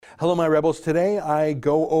Hello, my rebels. Today I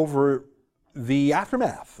go over the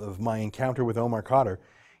aftermath of my encounter with Omar Khadr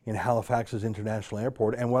in Halifax's International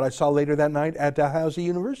Airport and what I saw later that night at Dalhousie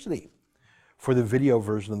University. For the video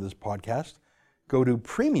version of this podcast, go to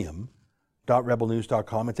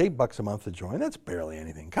premium.rebelnews.com. It's $8 a month to join. That's barely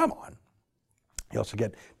anything. Come on. You also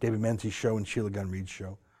get David Menzies' show and Sheila Gunn Reid's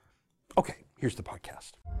show. Okay, here's the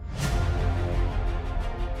podcast.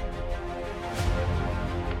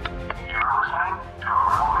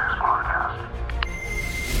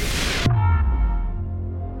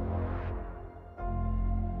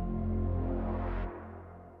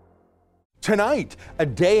 Tonight, a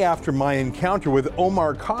day after my encounter with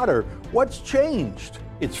Omar Khadr, what's changed?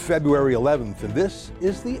 It's February 11th, and this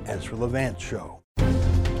is the Ezra Levant Show.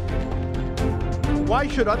 Why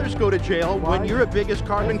should others go to jail when you're the biggest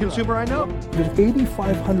carbon consumer I know? There's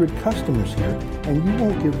 8,500 customers here, and you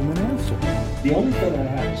won't give them an answer. The only thing I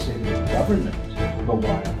have to say to the government about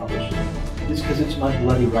why I publish it is because it's my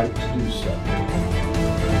bloody right to do so.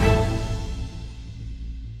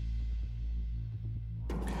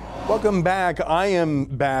 Welcome back. I am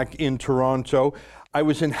back in Toronto. I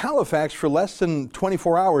was in Halifax for less than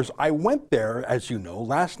 24 hours. I went there, as you know,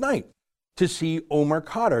 last night to see Omar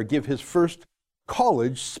Khadr give his first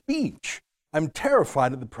college speech. I'm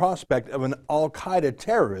terrified at the prospect of an Al-Qaeda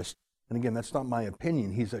terrorist. And again, that's not my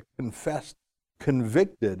opinion. He's a confessed,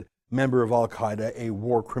 convicted member of Al-Qaeda, a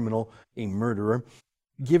war criminal, a murderer,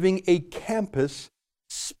 giving a campus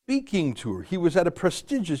speaking tour. He was at a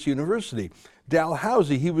prestigious university,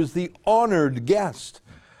 Dalhousie. He was the honored guest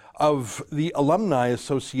of the Alumni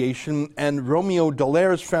Association and Romeo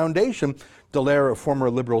Dallaire's foundation. Dallaire, a former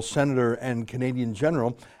Liberal senator and Canadian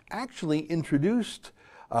general, actually introduced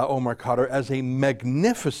Omar Khadr as a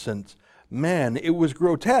magnificent man. It was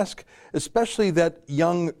grotesque, especially that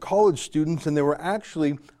young college students, and there were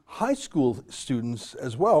actually high school students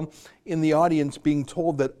as well, in the audience being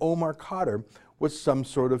told that Omar Khadr was some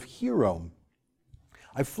sort of hero.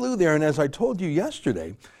 I flew there, and as I told you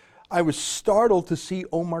yesterday, I was startled to see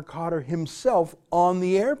Omar Khadr himself on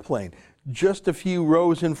the airplane, just a few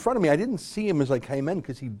rows in front of me. I didn't see him as I came in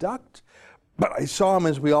because he ducked, but I saw him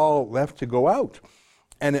as we all left to go out,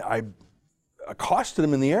 and I accosted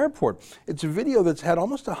him in the airport. It's a video that's had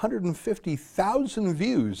almost 150,000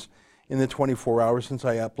 views in the 24 hours since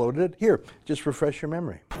I uploaded it. Here, just refresh your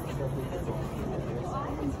memory.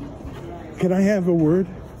 Can I have a word?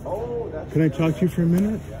 Can I talk to you for a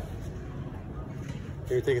minute?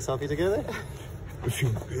 Can we take a selfie together?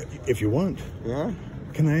 If you want. Yeah?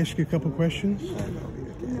 Can I ask you a couple questions?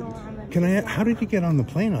 How did you get on the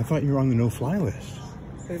plane? I thought you were on the no-fly list.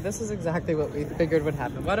 So this is exactly what we figured would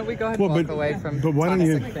happen. Why don't we go ahead and walk away from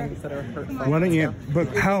toxic things that are hurtful? Why don't you?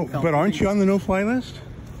 But how? But aren't you on the no-fly list?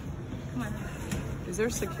 Is there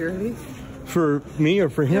security? For me or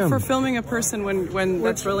for him? Yeah, for filming a person when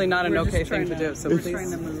that's really not an okay thing to do. So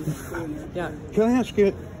please. Yeah. Can I ask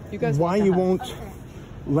you why you won't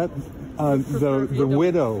let the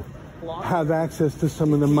widow have access to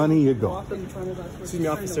some of the money you got? Excuse me,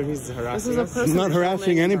 officer, he's harassing This is a person I'm not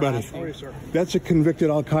harassing anybody. That's a convicted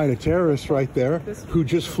Al-Qaeda terrorist right there who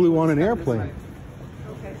just flew on an airplane.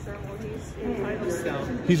 Okay, sir. Well,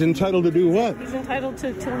 He's entitled to do what? he's entitled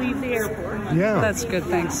to leave the airport. Yeah. That's good,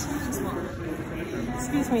 thanks.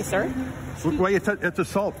 Excuse me, sir. Why you it's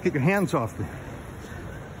assault. Get your hands off me.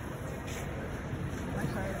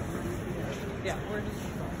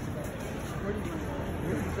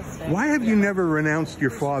 Why have you never renounced your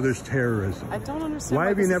father's terrorism? I don't understand. Why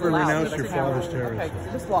have you this is never allowed. renounced your father's terrorism?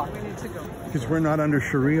 Okay, just walk. We need to go. Because we're not under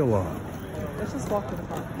Sharia law. Let's just walk to the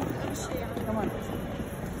car. Come on.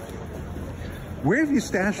 Where have you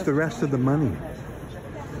stashed the rest of the money?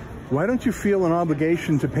 Why don't you feel an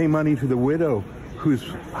obligation to pay money to the widow whose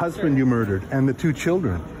husband you murdered and the two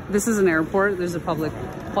children? This is an airport. There's a public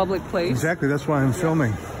place. Exactly, that's why I'm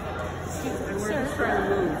filming.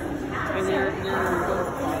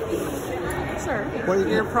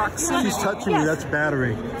 Your proximity. She's touching me, that's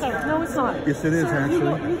battery. No, it's not. Yes, it is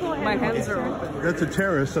actually. My hands are open. That's a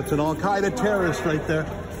terrorist, that's an Al-Qaeda terrorist right there.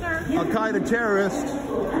 Al-Qaeda terrorist.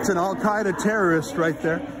 It's an Al-Qaeda terrorist right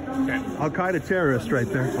there. Okay. Al-Qaeda terrorist right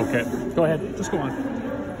there. Okay. Go ahead. Just go on.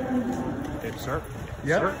 Okay, sir.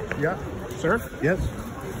 Yeah. Sir? Yeah. Sir? Yes.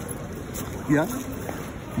 Yeah.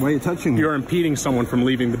 Why are you touching me? You're impeding someone from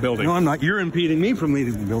leaving the building. No, I'm not. You're impeding me from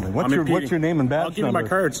leaving the building. What's your name and badge I'll give you my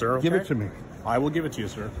card, sir. Okay? Give it to me. I will give it to you,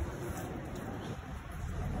 sir.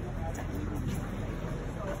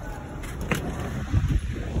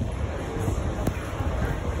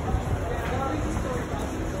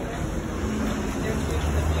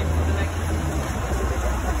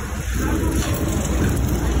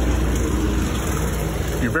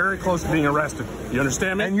 very close to being arrested. You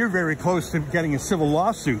understand me? And you're very close to getting a civil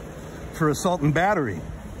lawsuit for assault and battery.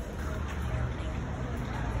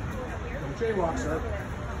 Don't jaywalk, sir.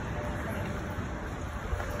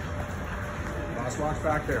 Crosswalk's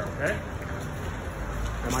back there, okay?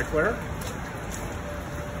 Am I clear?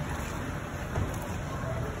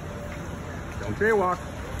 Don't jaywalk.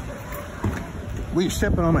 What are you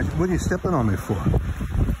stepping on me for?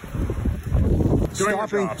 Doing your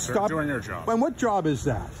job, sir. Doing your job. And what job is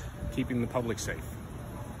that? Keeping the public safe.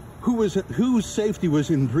 Whose safety was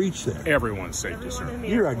in breach there? Everyone's safety, sir.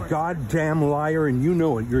 You're a goddamn liar, and you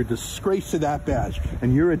know it. You're a disgrace to that badge,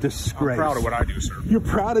 and you're a disgrace. I'm proud of what I do, sir. You're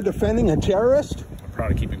proud of defending a terrorist? I'm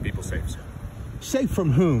proud of keeping people safe, sir. Safe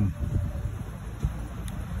from whom?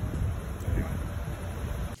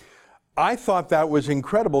 I thought that was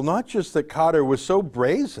incredible. Not just that Khadr was so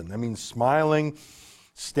brazen. I mean, smiling,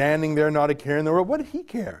 standing there, not a care in the world. What did he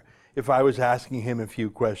care if I was asking him a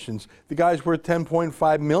few questions? The guy's worth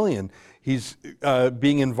 $10.5 million. He's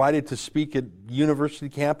being invited to speak at university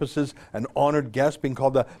campuses, an honored guest, being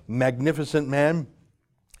called the Magnificent Man.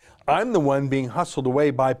 I'm the one being hustled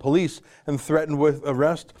away by police and threatened with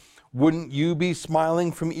arrest. Wouldn't you be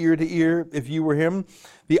smiling from ear to ear if you were him?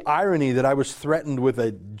 The irony that I was threatened with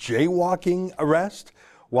a jaywalking arrest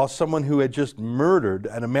while someone who had just murdered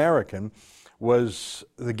an American was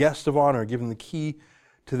the guest of honor given the key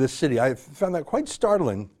to the city. I found that quite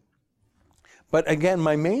startling. But again,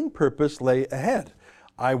 my main purpose lay ahead.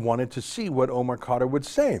 I wanted to see what Omar Khadr would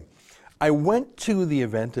say. I went to the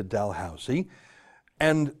event at Dalhousie,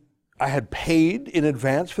 and I had paid in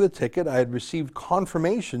advance for the ticket. I had received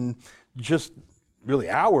confirmation just really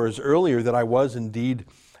hours earlier that I was indeed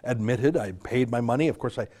admitted. I paid my money. Of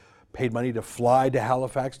course, I paid money to fly to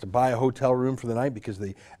Halifax to buy a hotel room for the night because of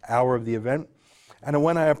the hour of the event. And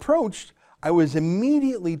when I approached, I was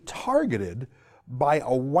immediately targeted by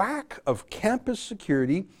a whack of campus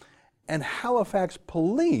security and Halifax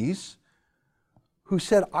police who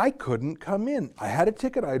said I couldn't come in. I had a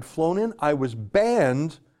ticket. I had flown in. I was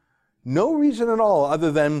banned. No reason at all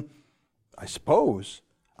other than, I suppose,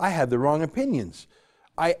 I had the wrong opinions.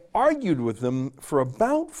 I argued with them for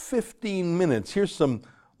about 15 minutes. Here's some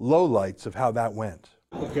lowlights of how that went.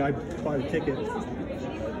 Okay, I bought a ticket.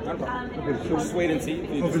 Not a problem. Okay, so just wait and see.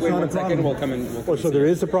 You just it's wait not 1 a problem. second, we'll come in. We'll So there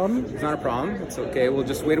is a problem? It's not a problem. It's okay. We'll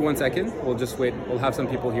just wait 1 second. We'll just wait. We'll have some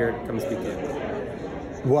people here come speak to you.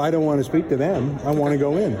 Well, I don't want to speak to them. I want to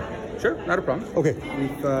go in. Sure, not a problem. Okay.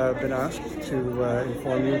 We've been asked to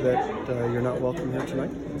inform you that you're not welcome here tonight.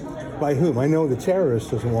 By whom? I know the terrorist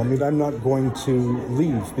doesn't want me, but I'm not going to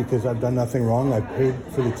leave because I've done nothing wrong. I paid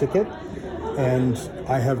for the ticket, and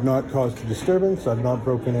I have not caused a disturbance. I've not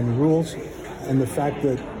broken any rules. And the fact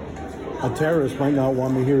that a terrorist might not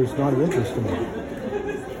want me here is not of interest to me.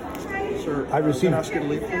 Sir, I received. ask you to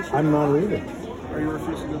leave, please. I'm not leaving. Are you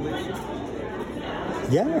refusing to leave, sir?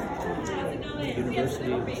 Yeah. The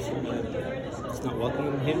university is not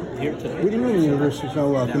welcoming him here today. What do you mean the university is not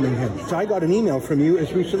welcoming him? So I got an email from you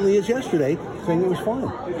as recently as yesterday saying it was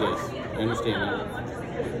fine. Yes, I understand.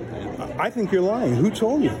 I think you're lying. Who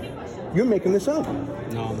told you? You're making this up.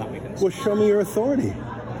 No, I'm not making this. Well, show me your authority.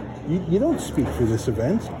 You don't speak for this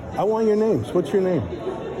event. I want your names. What's your name?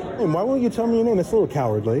 And why won't you tell me your name? It's a little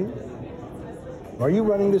cowardly. Are you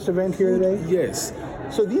running this event here today? Yes.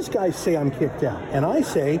 So these guys say I'm kicked out. And I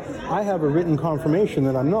say I have a written confirmation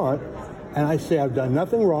that I'm not. And I say I've done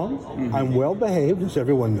nothing wrong. Mm-hmm. I'm well behaved, as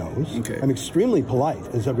everyone knows. Okay. I'm extremely polite,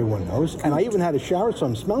 as everyone knows. And I even had a shower, so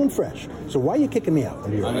I'm smelling fresh. So why are you kicking me out?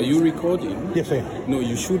 Are you recording? Yes, I am. No,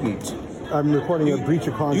 you shouldn't. I'm recording a breach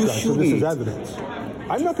of contract, so this is evidence.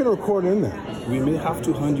 I'm not going to record in there. We may have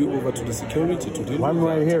to hand you over to the security to deal with. I'm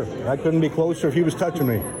right here. I couldn't be closer if he was touching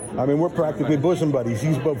me. I mean, we're practically bosom buddies.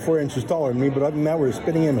 He's about 4 inches taller than me, but other than that, we're a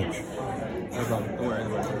spitting image.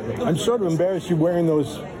 I'm sort of embarrassed you wearing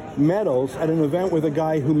those medals at an event with a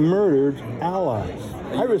guy who murdered allies.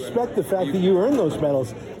 I respect the fact that you earned those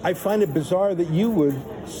medals. I find it bizarre that you would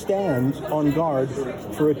stand on guard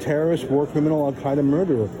for a terrorist, war criminal, Al-Qaeda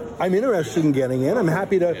murderer. I'm interested in getting in. I'm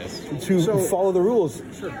happy to follow the rules,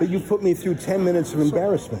 but you've put me through 10 minutes of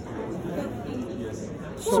embarrassment.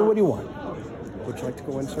 So what do you want? Would you like to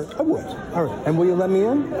go in, sir? I would. All right. And will you let me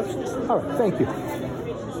in? All right. Thank you.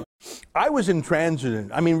 I was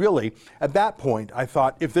intransigent. I mean, really, at that point, I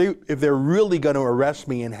thought if they're really going to arrest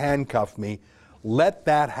me and handcuff me, let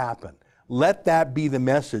that happen. Let that be the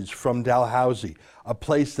message from Dalhousie, a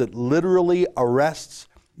place that literally arrests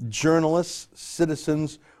journalists,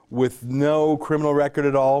 citizens with no criminal record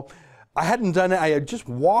at all. I hadn't done it. I had just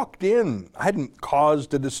walked in. I hadn't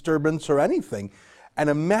caused a disturbance or anything. And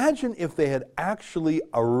imagine if they had actually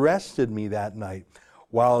arrested me that night.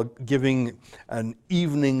 while giving an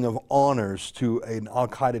evening of honors to an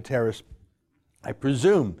al-Qaeda terrorist. I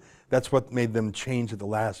presume that's what made them change at the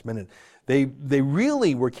last minute. They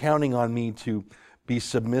really were counting on me to be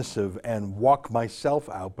submissive and walk myself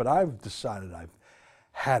out, but I've decided I've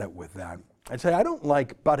had it with that. I tell you, I don't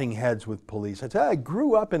like butting heads with police. I tell you, I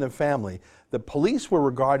grew up in a family that police were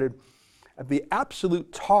regarded at the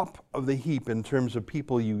absolute top of the heap in terms of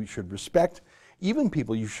people you should respect, even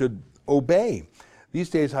people you should obey. These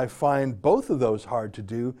days, I find both of those hard to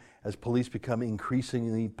do as police become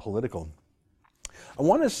increasingly political. I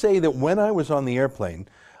want to say that when I was on the airplane,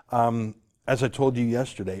 as I told you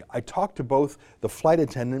yesterday, I talked to both the flight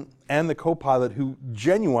attendant and the co-pilot who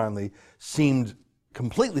genuinely seemed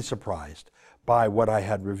completely surprised by what I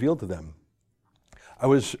had revealed to them. I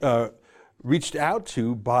was reached out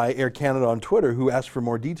to by Air Canada on Twitter, who asked for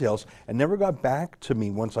more details and never got back to me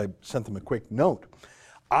once I sent them a quick note.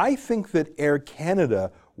 I think that Air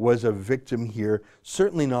Canada was a victim here,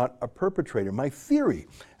 certainly not a perpetrator. My theory,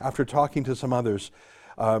 after talking to some others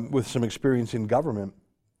with some experience in government,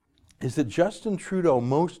 is that Justin Trudeau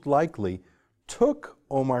most likely took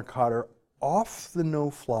Omar Khadr off the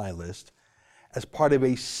no-fly list as part of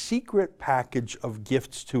a secret package of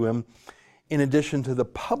gifts to him, in addition to the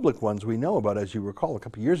public ones we know about. As you recall, a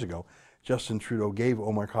couple of years ago, Justin Trudeau gave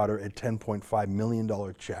Omar Khadr a $10.5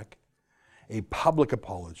 million check, a public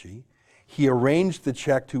apology. He arranged the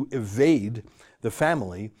check to evade the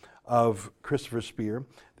family of Christopher Speer,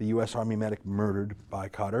 the U.S. Army medic murdered by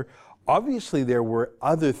Khadr. Obviously, there were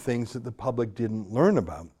other things that the public didn't learn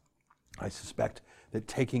about. I suspect that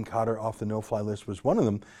taking Khadr off the no-fly list was one of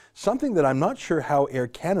them, something that I'm not sure how Air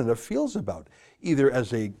Canada feels about, either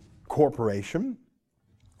as a corporation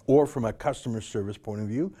or from a customer service point of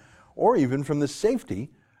view, or even from the safety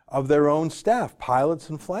of their own staff, pilots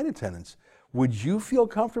and flight attendants. Would you feel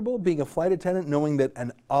comfortable being a flight attendant knowing that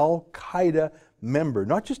an al-Qaeda member,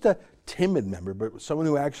 not just a timid member, but someone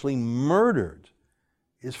who actually murdered,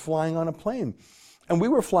 is flying on a plane? And we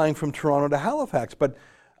were flying from Toronto to Halifax, but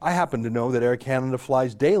I happen to know that Air Canada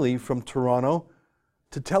flies daily from Toronto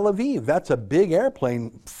to Tel Aviv. That's a big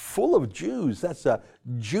airplane full of Jews. That's a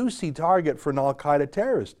juicy target for an al-Qaeda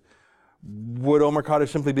terrorist. Would Omar Khadr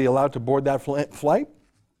simply be allowed to board that flight?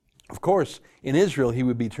 Of course, in Israel, he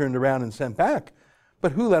would be turned around and sent back.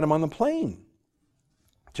 But who let him on the plane?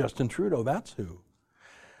 Justin Trudeau, that's who.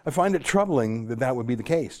 I find it troubling that that would be the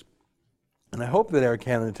case. And I hope that Air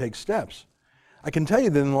Canada takes steps. I can tell you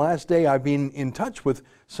that in the last day, I've been in touch with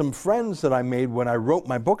some friends that I made when I wrote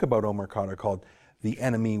my book about Omar Khadr called The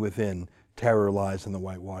Enemy Within: Terror, Lies, and the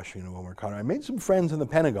Whitewashing of Omar Khadr. I made some friends in the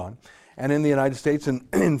Pentagon and in the United States, and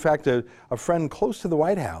in fact, a friend close to the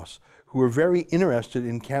White House who were very interested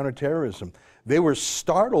in counterterrorism. They were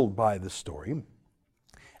startled by the story.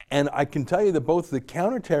 And I can tell you that both the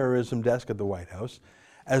counterterrorism desk at the White House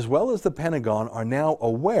as well as the Pentagon are now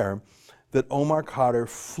aware that Omar Khadr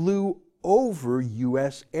flew over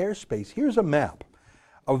U.S. airspace. Here's a map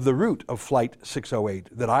of the route of Flight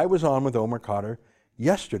 608 that I was on with Omar Khadr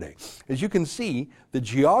yesterday. As you can see, the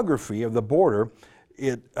geography of the border,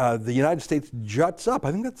 the United States juts up.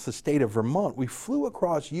 I think that's the state of Vermont. We flew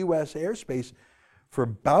across U.S. airspace for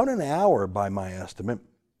about an hour by my estimate.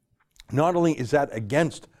 Not only is that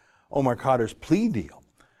against Omar Khadr's plea deal,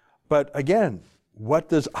 but again, what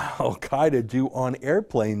does al-Qaeda do on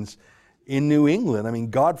airplanes in New England? I mean,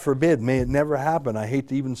 God forbid, may it never happen. I hate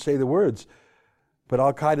to even say the words, but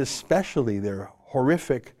al-Qaeda, especially their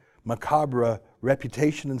horrific, macabre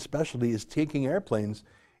reputation and specialty, is taking airplanes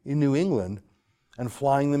in New England and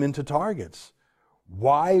flying them into targets.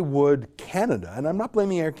 Why would Canada, and I'm not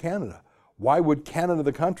blaming Air Canada, why would Canada,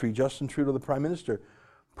 the country, Justin Trudeau, the Prime Minister,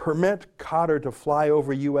 permit Khadr to fly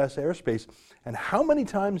over U.S. airspace? And how many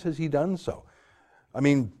times has he done so? I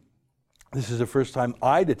mean, this is the first time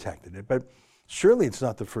I detected it, but surely it's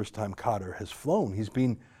not the first time Khadr has flown. He's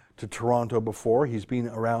been to Toronto before. He's been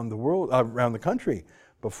around the world, around the country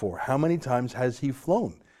before. How many times has he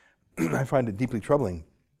flown? I find it deeply troubling.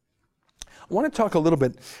 I want to talk a little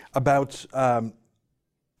bit about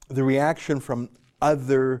the reaction from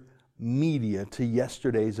other media to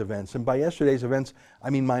yesterday's events. And by yesterday's events, I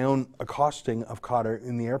mean my own accosting of Khadr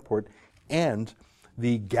in the airport and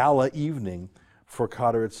the gala evening for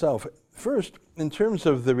Khadr itself. First, in terms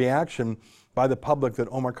of the reaction by the public that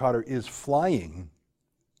Omar Khadr is flying,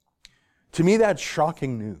 to me that's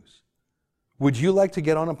shocking news. Would you like to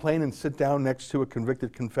get on a plane and sit down next to a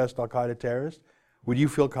convicted, confessed al-Qaeda terrorist? Would you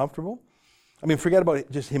feel comfortable? I mean, forget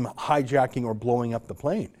about just him hijacking or blowing up the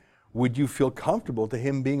plane. Would you feel comfortable to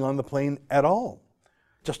him being on the plane at all?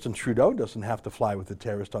 Justin Trudeau doesn't have to fly with the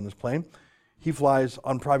terrorist on his plane. He flies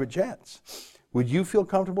on private jets. Would you feel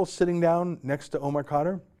comfortable sitting down next to Omar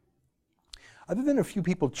Khadr? Other than a few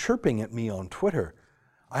people chirping at me on Twitter,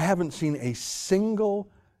 I haven't seen a single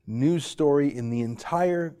news story in the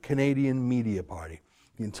entire Canadian media party,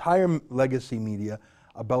 the entire legacy media,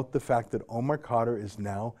 about the fact that Omar Khadr is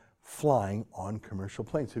now flying on commercial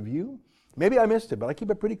planes. Have you? Maybe I missed it, but I keep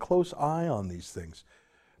a pretty close eye on these things.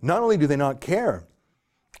 Not only do they not care,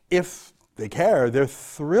 if they care, they're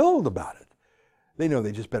thrilled about it. They know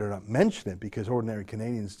they just better not mention it because ordinary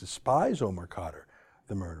Canadians despise Omar Khadr,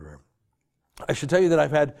 the murderer. I should tell you that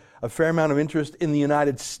I've had a fair amount of interest in the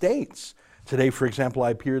United States. Today, for example,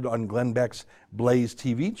 I appeared on Glenn Beck's Blaze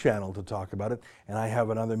TV channel to talk about it, and I have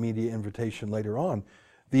another media invitation later on.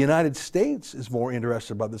 The United States is more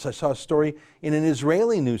interested about this. I saw a story in an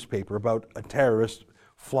Israeli newspaper about a terrorist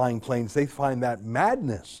flying planes. They find that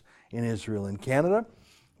madness in Israel and Canada.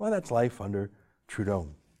 Well, that's life under Trudeau.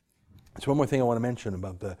 So one more thing I want to mention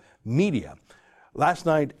about the media. Last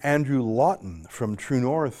night, Andrew Lawton from True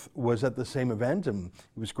North was at the same event, and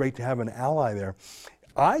it was great to have an ally there.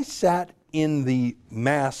 I sat in the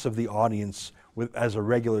mass of the audience as a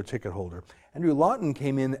regular ticket holder. Andrew Lawton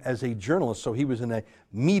came in as a journalist, so he was in a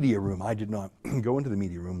media room. I did not go into the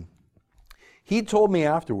media room. He told me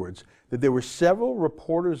afterwards that there were several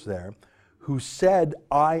reporters there who said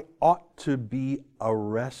I ought to be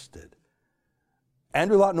arrested.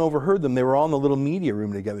 Andrew Lawton overheard them. They were all in the little media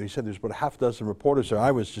room together. He said there's about a half dozen reporters there.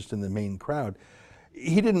 I was just in the main crowd.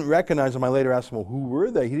 He didn't recognize them. I later asked him, well, who were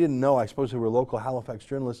they? He didn't know. I suppose they were local Halifax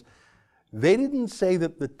journalists. They didn't say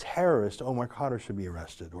that the terrorist, Omar Khadr, should be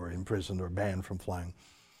arrested or imprisoned or banned from flying.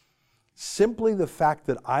 Simply the fact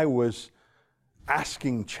that I was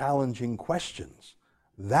asking challenging questions,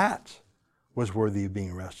 that was worthy of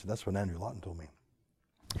being arrested. That's what Andrew Lawton told me.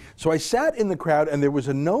 So I sat in the crowd, and there was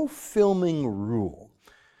a no filming rule.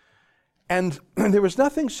 And there was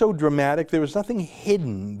nothing so dramatic, there was nothing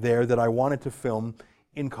hidden there that I wanted to film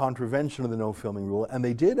in contravention of the no filming rule. And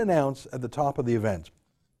they did announce at the top of the event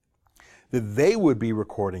that they would be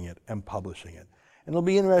recording it and publishing it. And it'll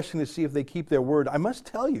be interesting to see if they keep their word. I must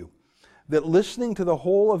tell you that listening to the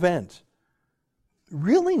whole event,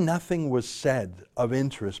 really nothing was said of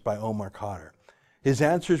interest by Omar Khadr. His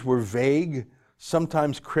answers were vague,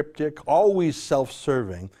 sometimes cryptic, always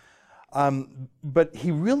self-serving. But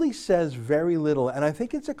he really says very little, and I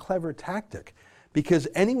think it's a clever tactic, because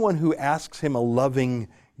anyone who asks him a loving,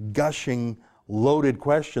 gushing, loaded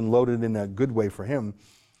question, loaded in a good way for him,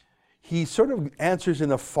 he sort of answers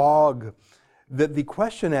in a fog that the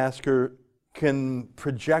question asker can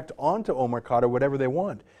project onto Omar Khadr whatever they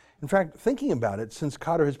want. In fact, thinking about it, since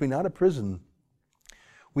Khadr has been out of prison,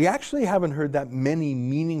 we actually haven't heard that many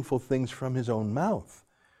meaningful things from his own mouth.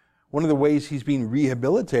 One of the ways he's been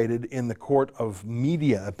rehabilitated in the court of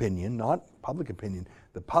media opinion, not public opinion,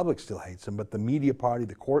 the public still hates him, but the media party,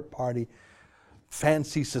 the court party,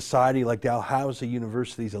 fancy society like Dalhousie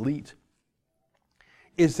University's elite,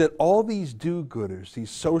 is that all these do-gooders,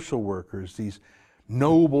 these social workers, these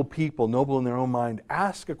noble people, noble in their own mind,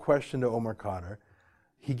 ask a question to Omar Khadr.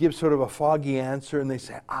 He gives sort of a foggy answer, and they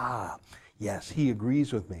say, yes, he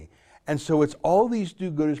agrees with me. And so it's all these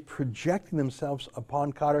do-gooders projecting themselves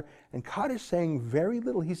upon Khadr, and Khadr saying very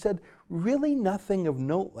little. He said really nothing of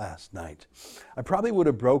note last night. I probably would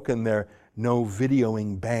have broken their no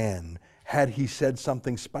videoing ban had he said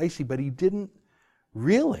something spicy, but he didn't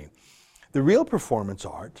really. The real performance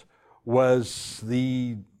art was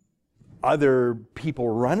the other people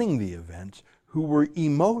running the event who were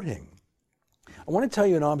emoting. I want to tell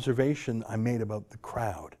you an observation I made about the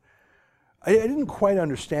crowd. I didn't quite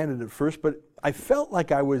understand it at first, but I felt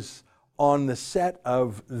like I was on the set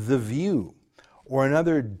of The View or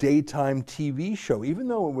another daytime TV show. Even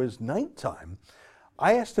though it was nighttime,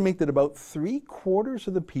 I estimate that about 3/4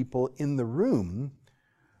 of the people in the room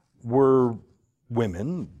were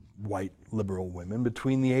women, white liberal women,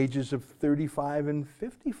 between the ages of 35 and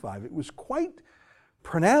 55. It was quite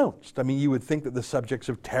pronounced. I mean, you would think that the subjects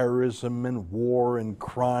of terrorism and war and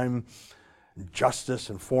crime, justice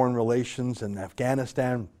and foreign relations and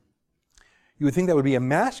Afghanistan, you would think that would be a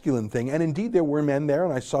masculine thing. And indeed, there were men there,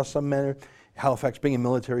 and I saw some men, Halifax being a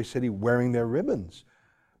military city, wearing their ribbons.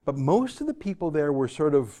 But most of the people there were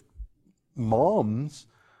sort of moms,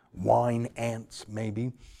 wine ants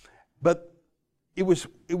maybe. But it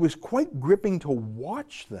was quite gripping to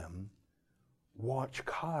watch them watch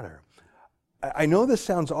Khadr. I know this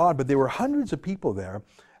sounds odd, but there were hundreds of people there,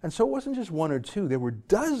 and so it wasn't just one or two. There were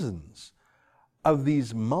dozens of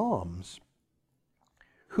these moms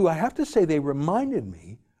who, I have to say, they reminded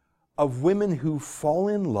me of women who fall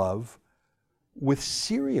in love with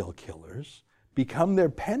serial killers, become their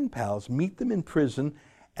pen pals, meet them in prison,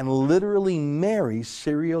 and literally marry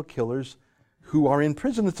serial killers who are in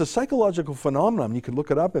prison. It's a psychological phenomenon. You can look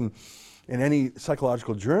it up in any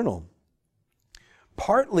psychological journal.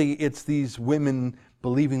 Partly it's these women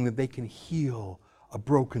believing that they can heal a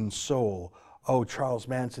broken soul. Oh, Charles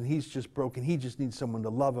Manson, he's just broken. He just needs someone to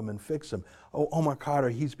love him and fix him. Oh, Omar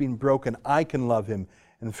Khadr, he's been broken. I can love him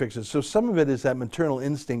and fix it. So some of it is that maternal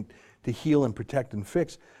instinct to heal and protect and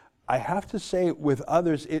fix. I have to say, with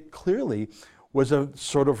others, it clearly was a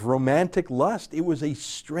sort of romantic lust. It was a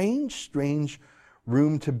strange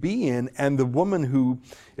room to be in, and the woman who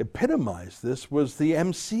epitomized this was the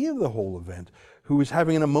MC of the whole event, who was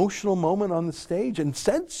having an emotional moment on the stage and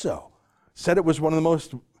said so. Said it was one of the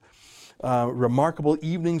most remarkable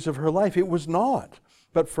evenings of her life. It was not.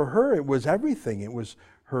 But for her, it was everything. It was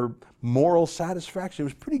her moral satisfaction. It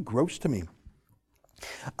was pretty gross to me.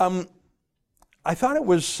 I thought it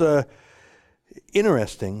was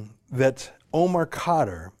interesting that Omar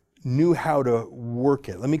Khadr knew how to work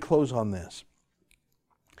it. Let me close on this.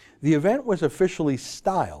 The event was officially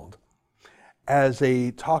styled as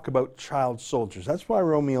a talk about child soldiers. That's why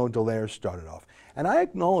Romeo Dallaire started off. And I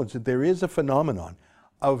acknowledge that there is a phenomenon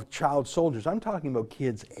of child soldiers. I'm talking about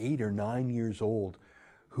kids 8 or 9 years old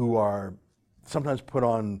who are sometimes put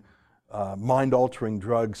on mind-altering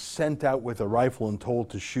drugs, sent out with a rifle and told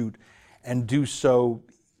to shoot, and do so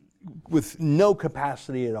with no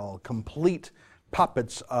capacity at all, complete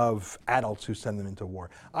puppets of adults who send them into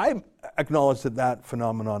war. I acknowledge that that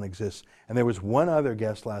phenomenon exists. And there was one other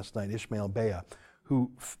guest last night, Ismail Bea,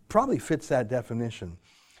 who probably fits that definition.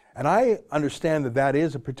 And I understand that that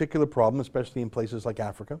is a particular problem, especially in places like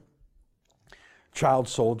Africa. Child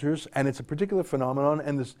soldiers, and it's a particular phenomenon.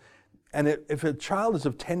 And if a child is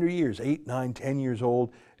of tender years, 8, 9, 10 years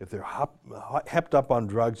old, if they're hepped up on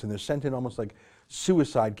drugs and they're sent in almost like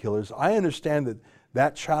suicide killers, I understand that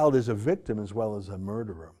that child is a victim as well as a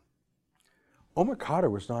murderer. Omar Khadr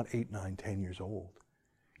was not 8, 9, 10 years old.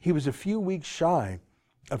 He was a few weeks shy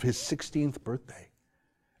of his 16th birthday.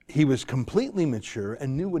 He was completely mature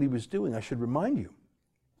and knew what he was doing. I should remind you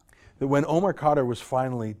that when Omar Khadr was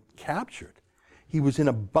finally captured, he was in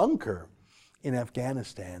a bunker in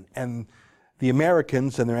Afghanistan, and the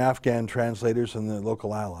Americans and their Afghan translators and their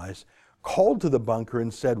local allies called to the bunker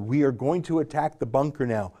and said, "We are going to attack the bunker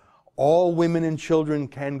now. All women and children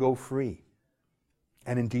can go free."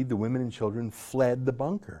 And indeed, the women and children fled the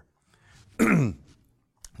bunker.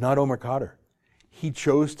 Not Omar Khadr. He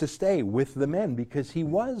chose to stay with the men because he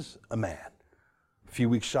was a man. A few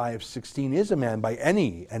weeks shy of 16 is a man by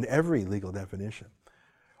any and every legal definition.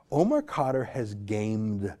 Omar Khadr has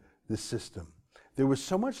gamed the system. There was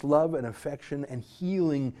so much love and affection and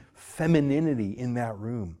healing femininity in that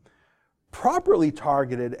room, properly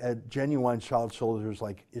targeted at genuine child soldiers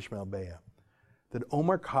like Ismail Bea, that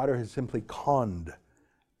Omar Khadr has simply conned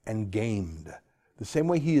and gamed. The same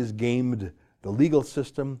way he has gamed the legal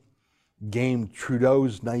system, gamed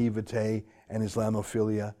Trudeau's naivete and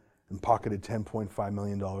Islamophilia, and pocketed $10.5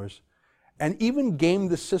 million, and even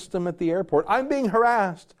gamed the system at the airport. I'm being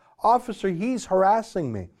harassed. Officer, he's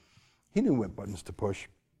harassing me. He knew what buttons to push.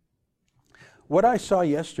 What I saw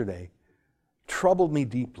yesterday troubled me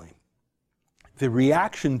deeply. The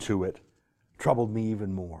reaction to it troubled me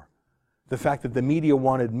even more. The fact that the media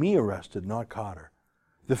wanted me arrested, not Khadr.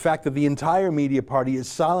 The fact that the entire media party is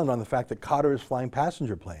silent on the fact that Khadr is flying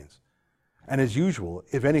passenger planes. And as usual,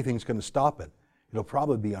 if anything's going to stop it, it'll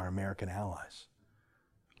probably be our American allies.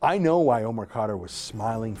 I know why Omar Khadr was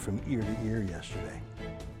smiling from ear to ear yesterday.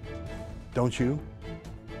 Don't you?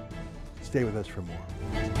 Stay with us for more.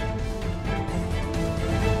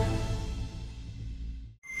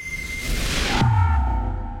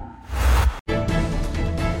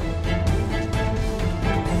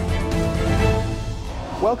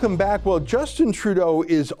 Welcome back. Well, Justin Trudeau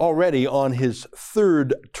is already on his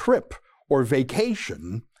third trip or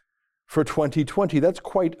vacation for 2020. That's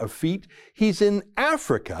quite a feat. He's in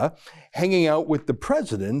Africa hanging out with the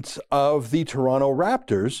president of the Toronto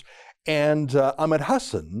Raptors and Ahmed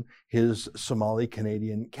Hassan, his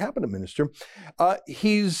Somali-Canadian cabinet minister.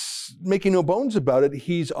 He's making no bones about it.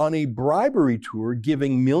 He's on a bribery tour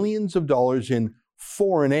giving millions of dollars in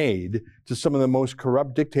foreign aid to some of the most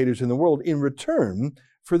corrupt dictators in the world in return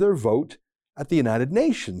for their vote at the United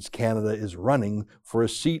Nations. Canada is running for a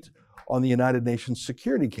seat on the United Nations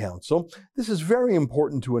Security Council. This is very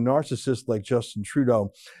important to a narcissist like Justin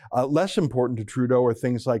Trudeau. Less important to Trudeau are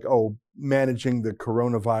things like, managing the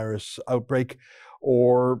coronavirus outbreak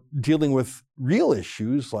or dealing with real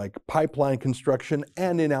issues like pipeline construction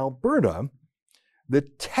and in Alberta, the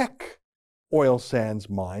Teck oil sands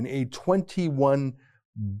mine, a $21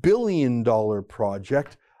 billion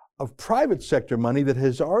project of private sector money that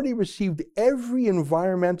has already received every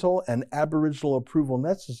environmental and Aboriginal approval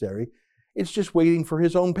necessary. It's just waiting for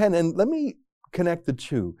his own pen. And let me connect the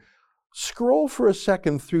two. Scroll for a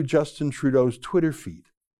second through Justin Trudeau's Twitter feed.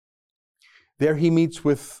 There he meets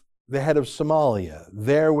with the head of Somalia,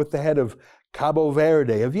 there with the head of Cabo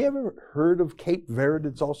Verde. Have you ever heard of Cape Verde,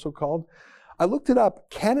 it's also called? I looked it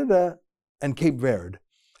up. Canada and Cape Verde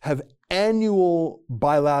have annual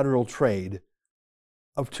bilateral trade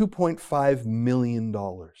of $2.5 million.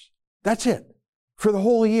 That's it for the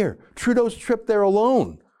whole year. Trudeau's trip there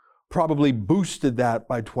alone probably boosted that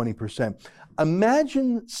by 20%.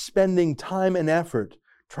 Imagine spending time and effort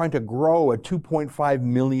trying to grow a $2.5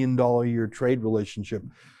 million a year trade relationship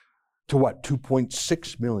to what,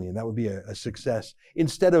 2.6 million? That would be a success.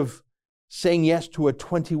 Instead of saying yes to a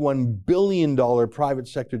 $21 billion private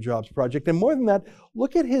sector jobs project. And more than that,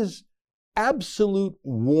 look at his absolute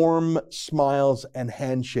warm smiles and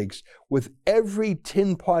handshakes with every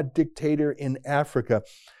tin pot dictator in Africa.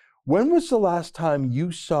 When was the last time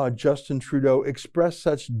you saw Justin Trudeau express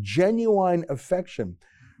such genuine affection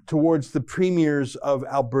towards the premiers of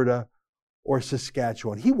Alberta or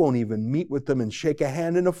Saskatchewan? He won't even meet with them and shake a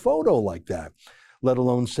hand in a photo like that, let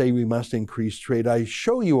alone say we must increase trade. I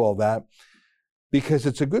show you all that because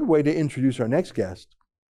it's a good way to introduce our next guest,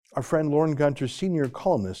 our friend Lauren Gunter, senior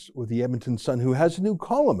columnist with the Edmonton Sun, who has a new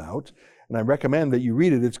column out, and I recommend that you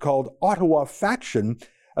read it. It's called Ottawa Faction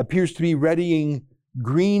Appears to be Readying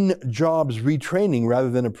Green Jobs Retraining Rather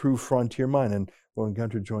Than Approved Frontier Mine. And Lauren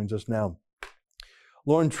Gunter joins us now.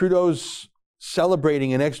 Lauren, Trudeau's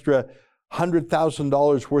celebrating an extra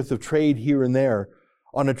 $100,000 worth of trade here and there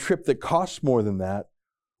on a trip that costs more than that,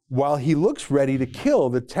 while he looks ready to kill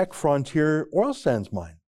the Teck Frontier oil sands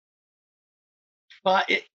mine. Well,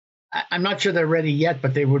 I'm not sure they're ready yet,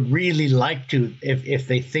 but they would really like to if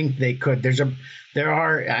they think they could. There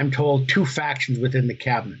are, I'm told, two factions within the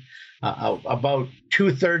cabinet. About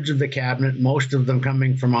 2/3 of the cabinet, most of them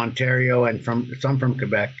coming from Ontario and some from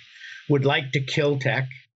Quebec, would like to kill Teck.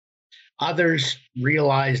 Others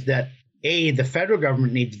realize that the federal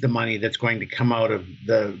government needs the money that's going to come out of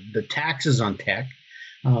the taxes on Teck,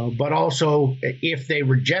 but also if they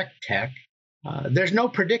reject Teck, there's no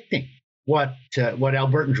predicting what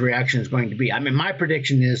Albertans' reaction is going to be. I mean, my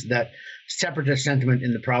prediction is that separatist sentiment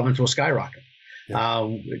in the province will skyrocket.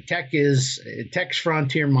 Yeah. Teck's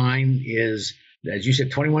Frontier Mine is, as you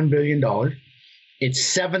said, $21 billion. It's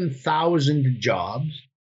 7,000 jobs.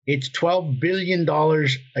 It's $12 billion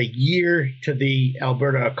a year to the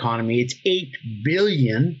Alberta economy. It's $8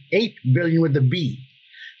 billion with a B,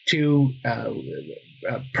 to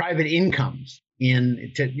private incomes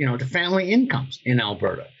to family incomes in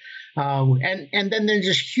Alberta. And then there's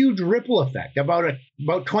this huge ripple effect. About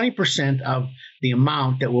 20% of the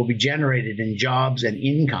amount that will be generated in jobs and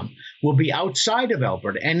income will be outside of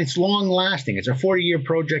Alberta, and it's long lasting. It's a 40-year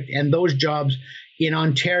project, and those jobs in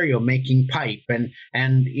Ontario making pipe and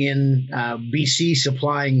in BC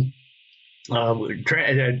supplying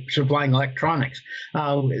electronics,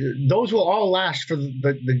 those will all last for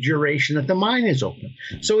the duration that the mine is open.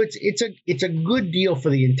 So it's a good deal for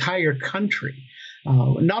the entire country.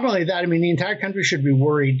 Not only that, I mean, the entire country should be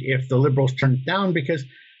worried if the Liberals turn it down, because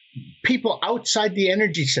people outside the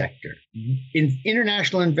energy sector,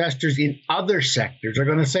 international investors in other sectors, are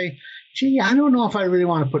going to say, gee, I don't know if I really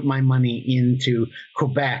want to put my money into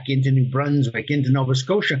Quebec, into New Brunswick, into Nova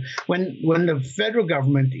Scotia, when the federal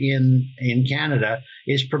government in Canada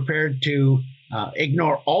is prepared to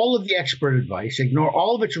ignore all of the expert advice, ignore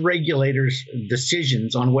all of its regulators'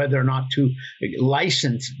 decisions on whether or not to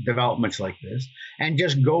license developments like this, and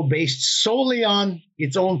just go based solely on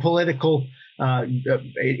its own political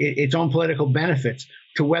benefits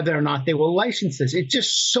to whether or not they will license this. It's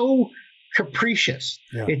just so capricious.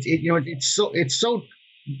 Yeah. It's so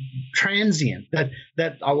transient that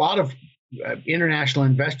a lot of international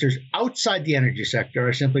investors outside the energy sector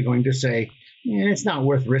are simply going to say, it's not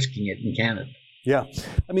worth risking it in Canada. Yeah.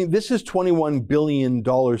 I mean, this is $21 billion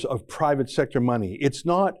of private sector money. It's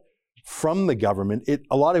not from the government.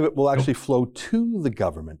 A lot of it will actually flow to the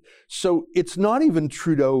government. So it's not even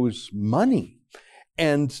Trudeau's money.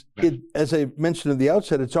 And as I mentioned at the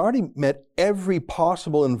outset, it's already met every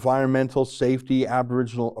possible environmental, safety,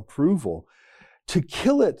 Aboriginal approval. To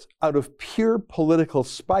kill it out of pure political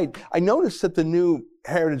spite. I noticed that the new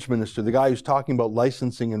Heritage Minister, the guy who's talking about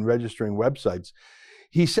licensing and registering websites,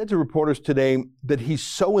 he said to reporters today that he's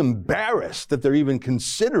so embarrassed that they're even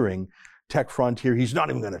considering Teck Frontier, he's not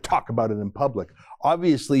even going to talk about it in public.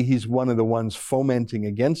 Obviously, he's one of the ones fomenting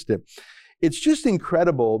against it. It's just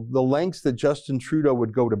incredible the lengths that Justin Trudeau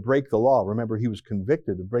would go to break the law. Remember, he was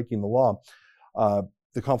convicted of breaking the law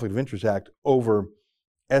the Conflict of Interest Act over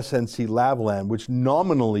SNC Lavalin, which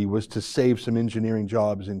nominally was to save some engineering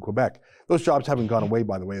jobs in Quebec. Those jobs haven't gone away,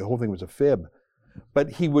 by the way. The whole thing was a fib. But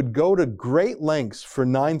he would go to great lengths for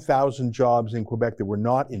 9,000 jobs in Quebec that were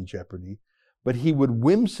not in jeopardy, but he would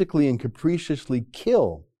whimsically and capriciously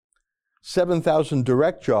kill 7,000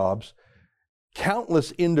 direct jobs,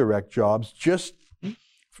 countless indirect jobs, just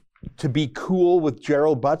to be cool with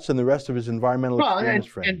Gerald Butts and the rest of his environmental extremist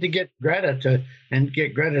friends. And to get Greta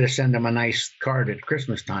to send him a nice card at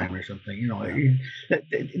Christmas time or something. You know,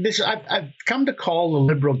 I've come to call the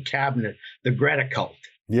Liberal cabinet the Greta cult.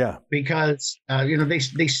 Yeah, because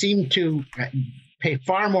they seem to pay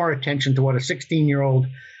far more attention to what a 16-year-old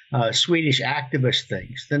Swedish activist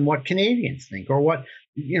thinks than what Canadians think, or what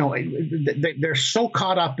they're so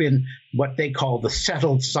caught up in what they call the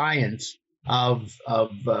settled science of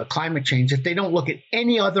climate change that they don't look at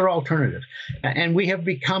any other alternatives. And we have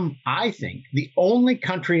become, I think, the only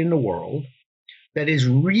country in the world that is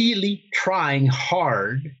really trying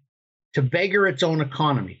hard to beggar its own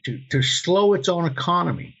economy, to slow its own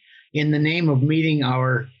economy in the name of meeting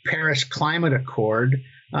our Paris Climate Accord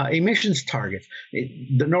emissions targets.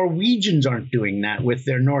 The Norwegians aren't doing that with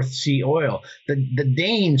their North Sea oil. The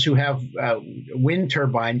Danes, who have wind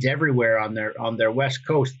turbines everywhere on their west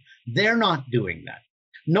coast, they're not doing that.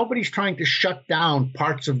 Nobody's trying to shut down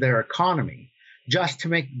parts of their economy just to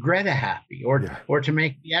make Greta happy or to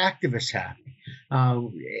make the activists happy.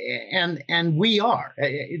 And we are.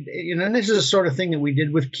 And this is the sort of thing that we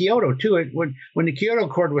did with Kyoto, too. When the Kyoto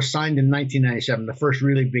Accord was signed in 1997, the first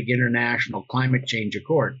really big international climate change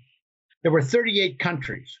accord, there were 38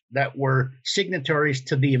 countries that were signatories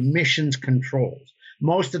to the emissions controls.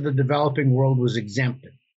 Most of the developing world was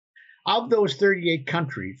exempted. Of those 38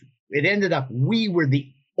 countries, it ended up we were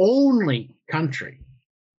the only country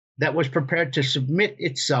that was prepared to submit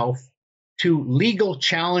itself to legal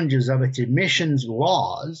challenges of its emissions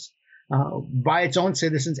laws by its own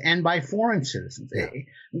citizens and by foreign citizens. Yeah.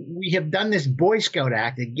 We have done this Boy Scout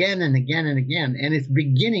Act again and again and again, and it's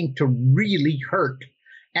beginning to really hurt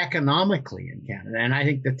economically in Canada. And I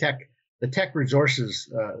think the tech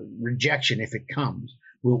resources rejection, if it comes,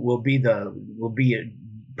 will be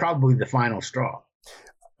probably the final straw.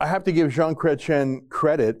 I have to give Jean Chrétien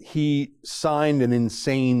credit. He signed an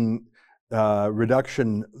insane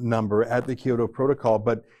reduction number at the Kyoto Protocol,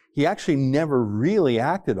 but he actually never really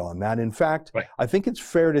acted on that. In fact, I think it's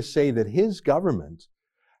fair to say that his government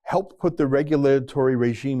helped put the regulatory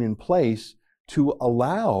regime in place to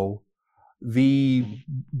allow the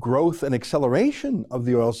growth and acceleration of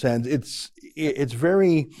the oil sands. It's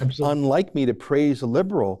very unlike me to praise a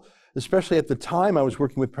Liberal, especially at the time I was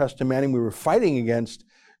working with Preston Manning. We were fighting against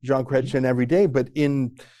Jean Chrétien every day, but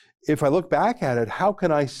if I look back at it, how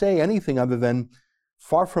can I say anything other than,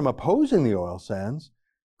 far from opposing the oil sands,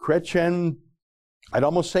 Chrétien, I'd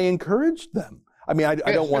almost say, encouraged them. I mean, I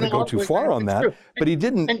don't want to go too far on that, but he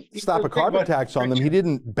didn't stop a carbon tax on them. He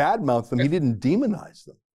didn't badmouth them. He didn't demonize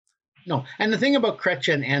them. No, and the thing about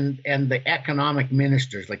Chrétien and the economic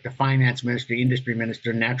ministers, like the finance minister, industry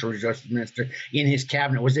minister, natural resources minister in his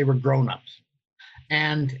cabinet, was they were grown-ups.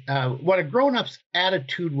 And what a grown-up's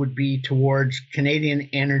attitude would be towards Canadian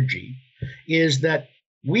energy is that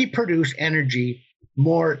we produce energy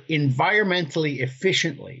more environmentally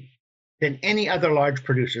efficiently than any other large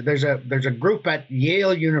producer. There's a group at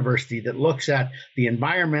Yale University that looks at the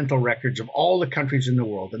environmental records of all the countries in the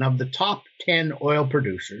world. And of the top 10 oil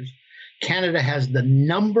producers, Canada has the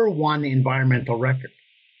 #1 environmental record.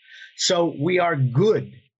 So we are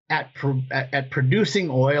good at producing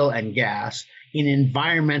oil and gas in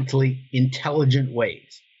environmentally intelligent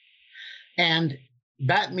ways. And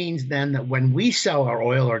that means then that when we sell our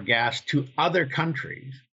oil or gas to other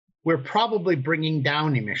countries, we're probably bringing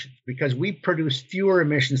down emissions because we produce fewer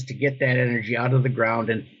emissions to get that energy out of the ground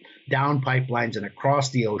and down pipelines and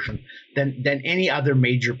across the ocean than any other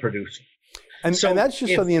major producer. And that's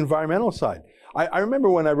just on the environmental side. I remember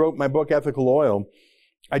when I wrote my book, Ethical Oil,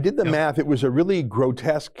 I did the math. It was a really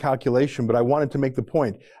grotesque calculation, but I wanted to make the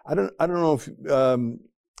point. I don't know if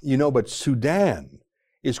you know, but Sudan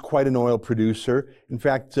is quite an oil producer. In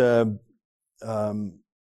fact, it's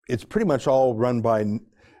pretty much all run by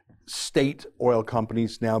state oil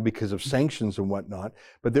companies now because of sanctions and whatnot.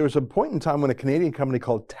 But there was a point in time when a Canadian company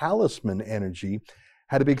called Talisman Energy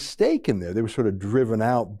had a big stake in there. They were sort of driven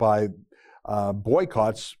out by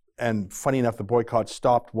boycotts, and funny enough, the boycott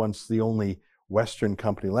stopped once the only Western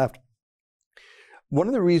company left. One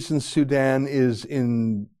of the reasons Sudan is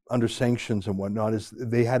under sanctions and whatnot is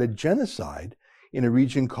they had a genocide in a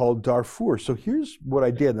region called Darfur. So here's what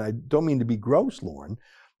I did, and I don't mean to be gross, Lauren,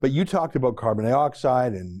 but you talked about carbon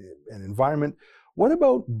dioxide and environment. What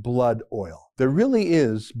about blood oil? There really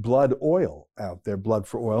is blood oil out there, blood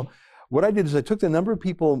for oil. What I did is I took the number of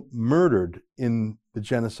people murdered in the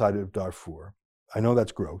genocide of Darfur. I know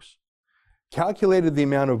that's gross. Calculated the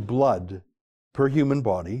amount of blood per human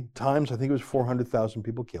body, times I think it was 400,000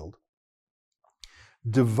 people killed,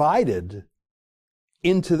 divided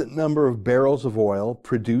into the number of barrels of oil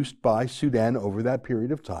produced by Sudan over that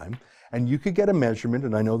period of time. And you could get a measurement,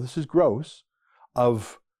 and I know this is gross,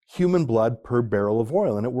 of human blood per barrel of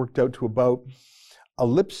oil. And it worked out to about a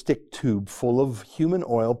lipstick tube full of human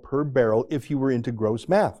oil per barrel if you were into gross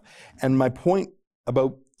math. And my point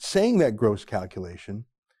about saying that gross calculation,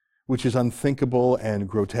 which is unthinkable and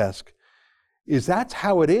grotesque, is that's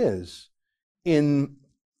how it is in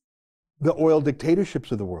the oil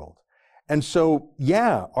dictatorships of the world. And so,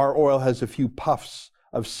 yeah, our oil has a few puffs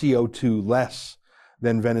of CO2 less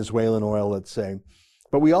than Venezuelan oil, let's say,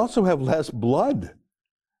 but we also have less blood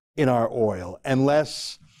in our oil and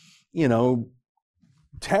less,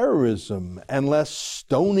 terrorism and less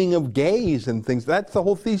stoning of gays and things. That's the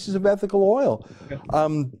whole thesis of ethical oil.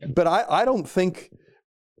 But I don't think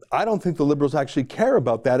the Liberals actually care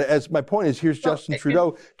about that. As my point is, here's Justin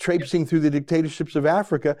Trudeau traipsing through the dictatorships of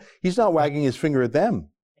Africa. He's not wagging his finger at them.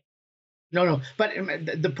 No. But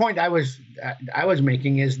the point I was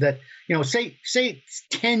making is that, say it's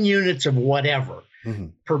 10 units of whatever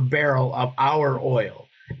per barrel of our oil,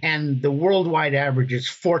 and the worldwide average is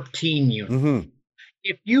 14 units.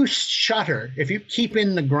 If you keep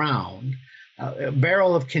in the ground a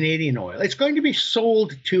barrel of Canadian oil, it's going to be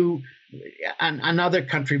sold to another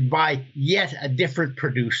country by yet a different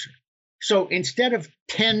producer. So instead of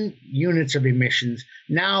 10 units of emissions,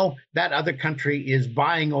 now that other country is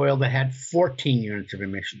buying oil that had 14 units of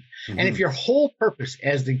emissions. And if your whole purpose,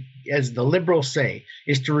 as the Liberals say,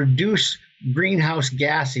 is to reduce greenhouse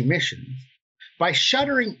gas emissions, by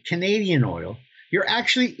shuttering Canadian oil, you're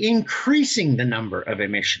actually increasing the number of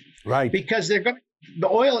emissions. Right. Because the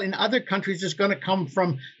oil in other countries is going to come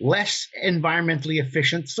from less environmentally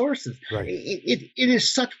efficient sources. Right. It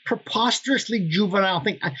is such preposterously juvenile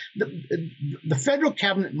thing. The federal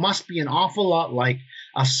cabinet must be an awful lot like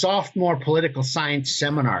a sophomore political science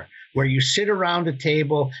seminar where you sit around a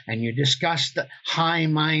table and you discuss the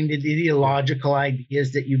high-minded ideological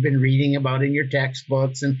ideas that you've been reading about in your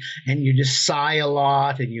textbooks, and you just sigh a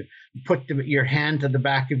lot, and you put your hand to the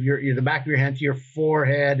back of your hand to your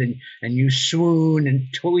forehead, and you swoon and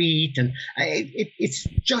tweet, and it's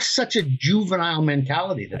just such a juvenile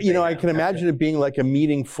mentality. That I can imagine it being like a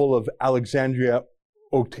meeting full of Alexandria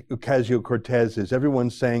Ocasio-Cortezes.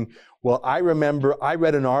 Everyone's saying, well, I remember I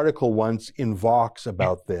read an article once in Vox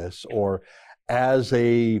about this, or as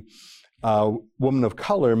a woman of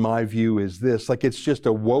color, my view is this. Like, it's just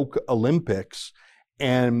a woke Olympics,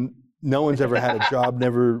 and no one's ever had a job,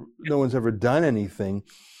 no one's ever done anything.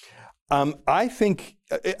 I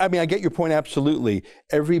get your point absolutely.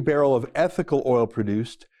 Every barrel of ethical oil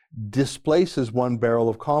produced displaces one barrel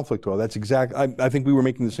of conflict oil. That's exactly, I think we were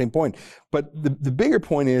making the same point. But the bigger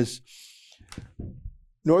point is,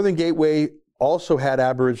 Northern Gateway also had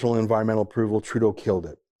Aboriginal environmental approval. Trudeau killed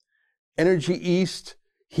it. Energy East,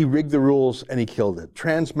 he rigged the rules and he killed it.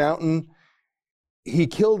 Trans Mountain, he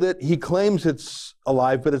killed it. He claims it's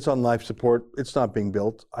alive, but it's on life support. It's not being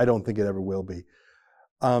built. I don't think it ever will be.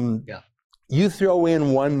 You throw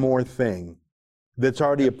in one more thing that's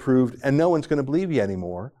already approved, and no one's going to believe you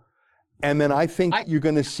anymore. And then I think you're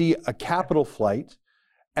going to see a capital flight.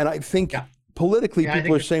 And I think politically,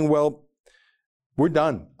 people are saying, well, we're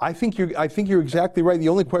done. I think you're exactly right. The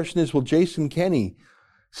only question is, will Jason Kenney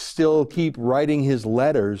still keep writing his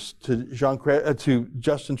letters to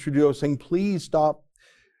Justin Trudeau saying, please stop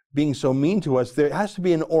being so mean to us? There has to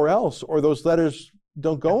be an or else, or those letters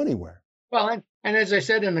don't go anywhere. Well, and as I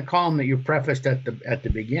said in the column that you prefaced at the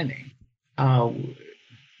beginning,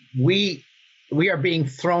 we are being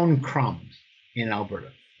thrown crumbs in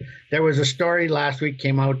Alberta. There was a story last week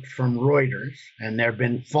came out from Reuters, and there have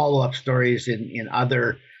been follow-up stories in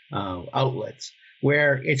other outlets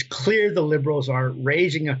where it's clear the Liberals are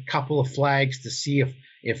raising a couple of flags to see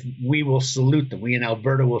if we will salute them. We in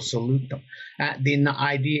Alberta will salute them. The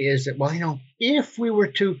idea is that, well, if we were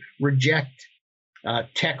to reject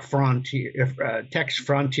Tech's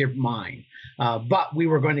Frontier mine, but we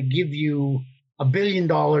were going to give you $1 billion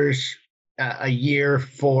a year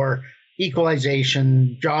for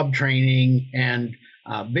equalization, job training, and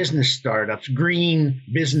business startups, green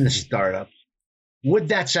business startups, would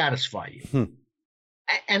that satisfy you?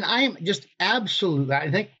 And I'm just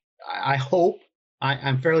absolutely, I hope,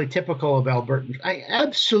 I'm fairly typical of Albertans. I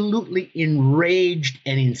absolutely enraged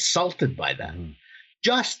and insulted by that.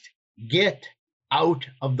 Just get out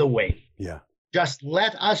of the way. Yeah. Just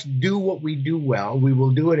let us do what we do well. We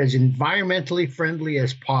will do it as environmentally friendly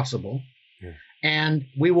as possible. Yeah. And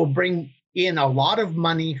we will bring in a lot of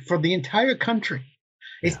money for the entire country.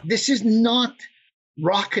 Yeah. This is not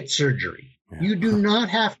rocket surgery. Yeah. You do not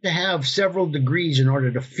have to have several degrees in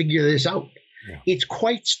order to figure this out. Yeah. It's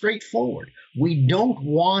quite straightforward. We don't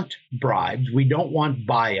want bribes. We don't want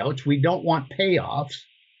buyouts. We don't want payoffs.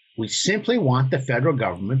 We simply want the federal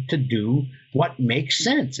government to do what makes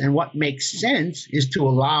sense. And what makes sense is to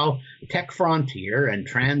allow Tech Frontier and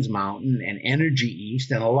Trans Mountain and Energy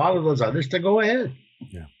East and a lot of those others to go ahead.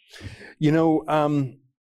 Yeah. You know,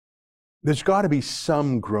 there's got to be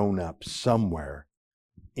some grown-up somewhere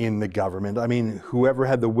in the government. I mean, whoever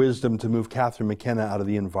had the wisdom to move Catherine McKenna out of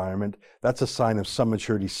the environment, that's a sign of some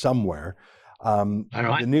maturity somewhere. I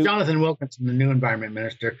know. Jonathan Wilkinson, the new environment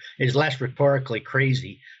minister, is less rhetorically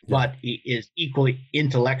crazy, but he is equally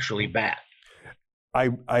intellectually bad.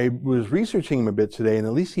 I was researching him a bit today, and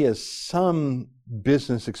at least he has some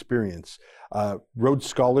business experience. Rhodes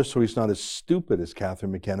Scholar, so he's not as stupid as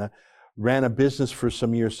Catherine McKenna. Ran a business for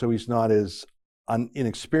some years, so he's not as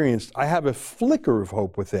inexperienced. I have a flicker of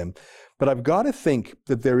hope with him, but I've got to think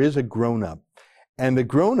that there is a grown-up. And the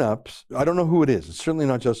grown-ups, I don't know who it is. It's certainly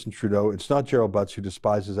not Justin Trudeau. It's not Gerald Butts, who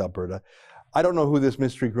despises Alberta. I don't know who this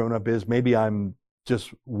mystery grown-up is. Maybe I'm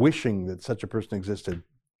just wishing that such a person existed.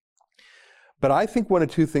 But I think one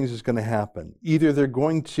of two things is going to happen. Either they're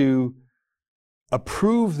going to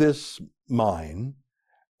approve this mine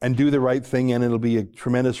and do the right thing, and it'll be a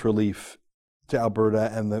tremendous relief to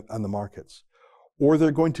Alberta and the markets. Or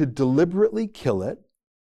they're going to deliberately kill it,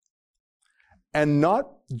 and not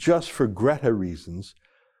just for Greta reasons,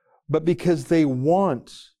 but because they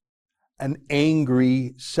want an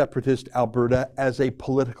angry separatist Alberta as a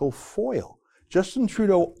political foil. Justin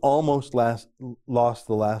Trudeau almost lost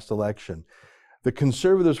the last election. The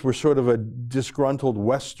Conservatives were sort of a disgruntled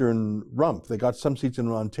Western rump. They got some seats in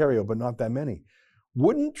Ontario, but not that many.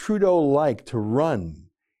 Wouldn't Trudeau like to run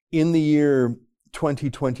in the year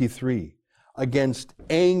 2023 against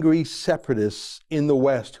angry separatists in the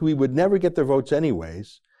West who he would never get their votes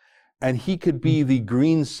anyways, and he could be the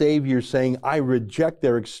green savior saying, I reject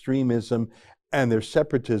their extremism and their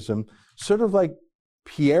separatism, sort of like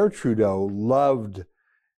Pierre Trudeau loved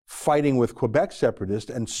fighting with Quebec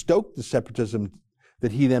separatists and stoked the separatism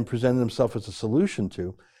that he then presented himself as a solution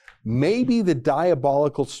to. Maybe the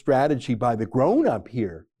diabolical strategy by the grown-up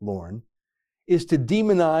here, Lauren, is to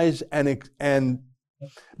demonize and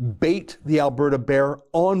bait the Alberta bear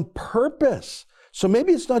on purpose. So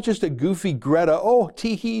maybe it's not just a goofy Greta, oh,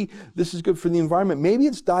 tee-hee, this is good for the environment. Maybe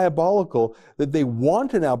it's diabolical that they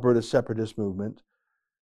want an Alberta separatist movement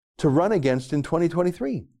to run against in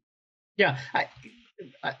 2023. Yeah,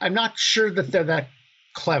 I'm not sure that they're that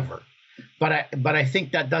clever, but I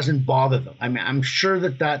think that doesn't bother them. I mean, I'm sure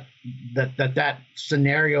that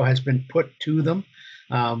scenario has been put to them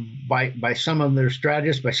by some of their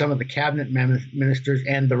strategists, by some of the cabinet ministers,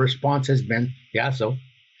 and the response has been, yeah, so.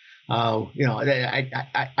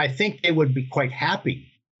 I think they would be quite happy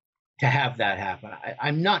to have that happen.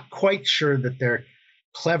 I'm not quite sure that they're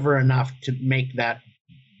clever enough to make that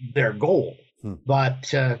their goal.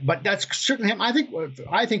 But that's certainly, I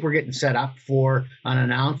think we're getting set up for an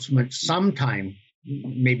announcement sometime,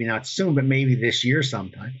 maybe not soon, but maybe this year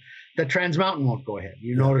sometime, that Trans Mountain won't go ahead.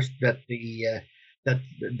 You noticed that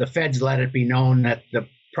the feds let it be known that the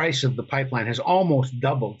price of the pipeline has almost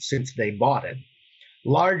doubled since they bought it,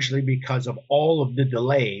 largely because of all of the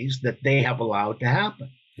delays that they have allowed to happen.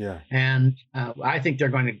 Yeah. And I think they're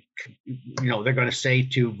going to say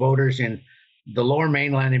to voters in the Lower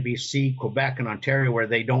Mainland in BC, Quebec, and Ontario, where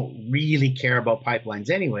they don't really care about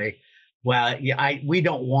pipelines anyway, well, we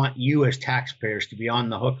don't want you as taxpayers to be on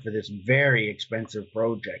the hook for this very expensive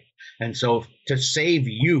project. And so to save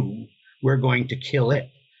you, we're going to kill it.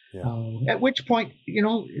 Yeah. At which point, you're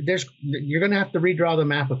going to have to redraw the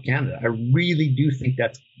map of Canada. I really do think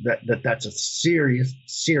that's a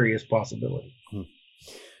serious possibility.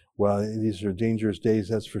 Well, these are dangerous days,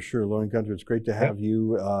 that's for sure. Lauren Gunter, it's great to have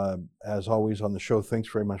you, as always, on the show. Thanks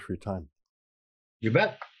very much for your time. You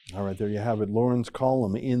bet. All right, there you have it. Lauren's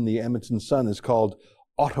column in the Edmonton Sun is called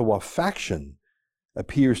Ottawa Faction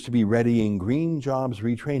Appears to be Readying Green Jobs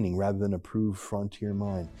Retraining Rather Than Approved Frontier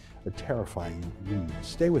Mine. A terrifying read.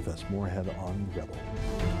 Stay with us. More ahead on Rebel.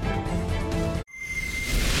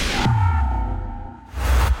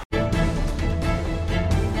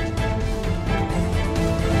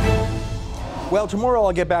 Well, tomorrow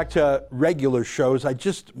I'll get back to regular shows.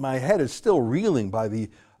 My head is still reeling by the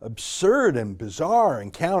absurd and bizarre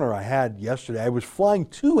encounter I had yesterday. I was flying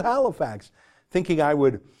to Halifax thinking I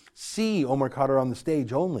would see Omar Khadr on the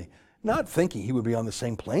stage only. not thinking he would be on the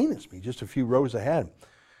same plane as me, just a few rows ahead.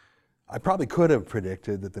 I probably could have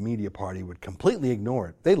predicted that the media party would completely ignore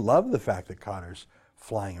it. They love the fact that Connor's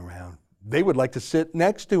flying around. They would like to sit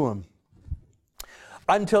next to him.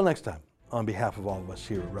 Until next time, on behalf of all of us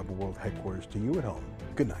here at Rebel World Headquarters, to you at home,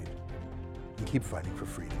 good night, and keep fighting for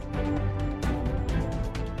freedom.